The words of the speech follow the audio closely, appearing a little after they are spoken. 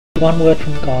one word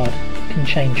from God can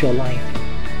change your life.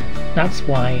 That's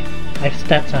why I've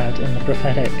stepped out in the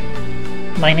prophetic.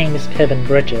 My name is Piven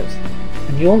Bridges,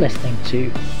 and you're listening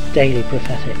to Daily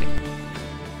Prophetic.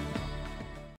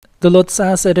 The Lord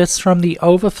says it is from the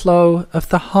overflow of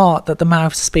the heart that the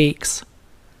mouth speaks.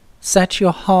 Set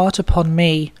your heart upon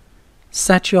me.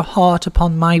 Set your heart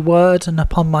upon my word and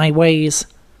upon my ways.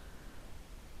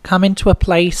 Come into a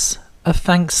place of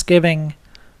thanksgiving.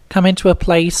 Come into a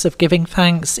place of giving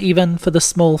thanks even for the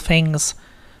small things.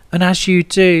 And as you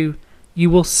do, you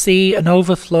will see an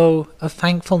overflow of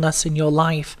thankfulness in your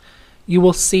life. You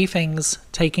will see things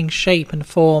taking shape and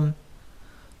form.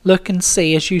 Look and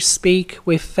see as you speak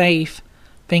with faith,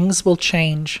 things will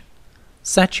change.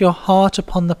 Set your heart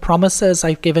upon the promises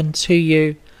I've given to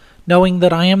you, knowing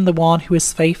that I am the one who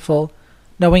is faithful,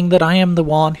 knowing that I am the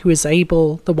one who is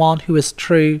able, the one who is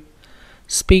true.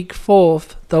 Speak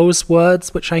forth those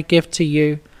words which I give to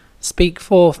you. Speak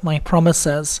forth my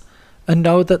promises, and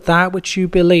know that that which you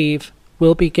believe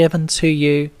will be given to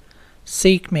you.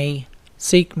 Seek me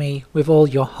with all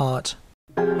your heart.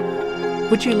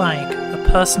 Would you like a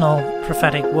personal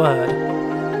prophetic word?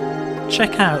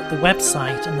 Check out the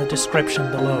website in the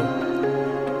description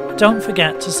below. Don't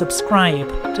forget to subscribe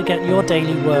to get your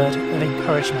daily word of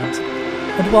encouragement.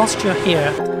 And whilst you're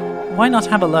here, why not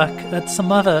have a look at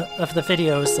some other of the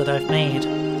videos that I've made?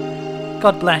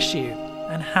 God bless you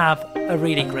and have a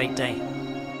really great day.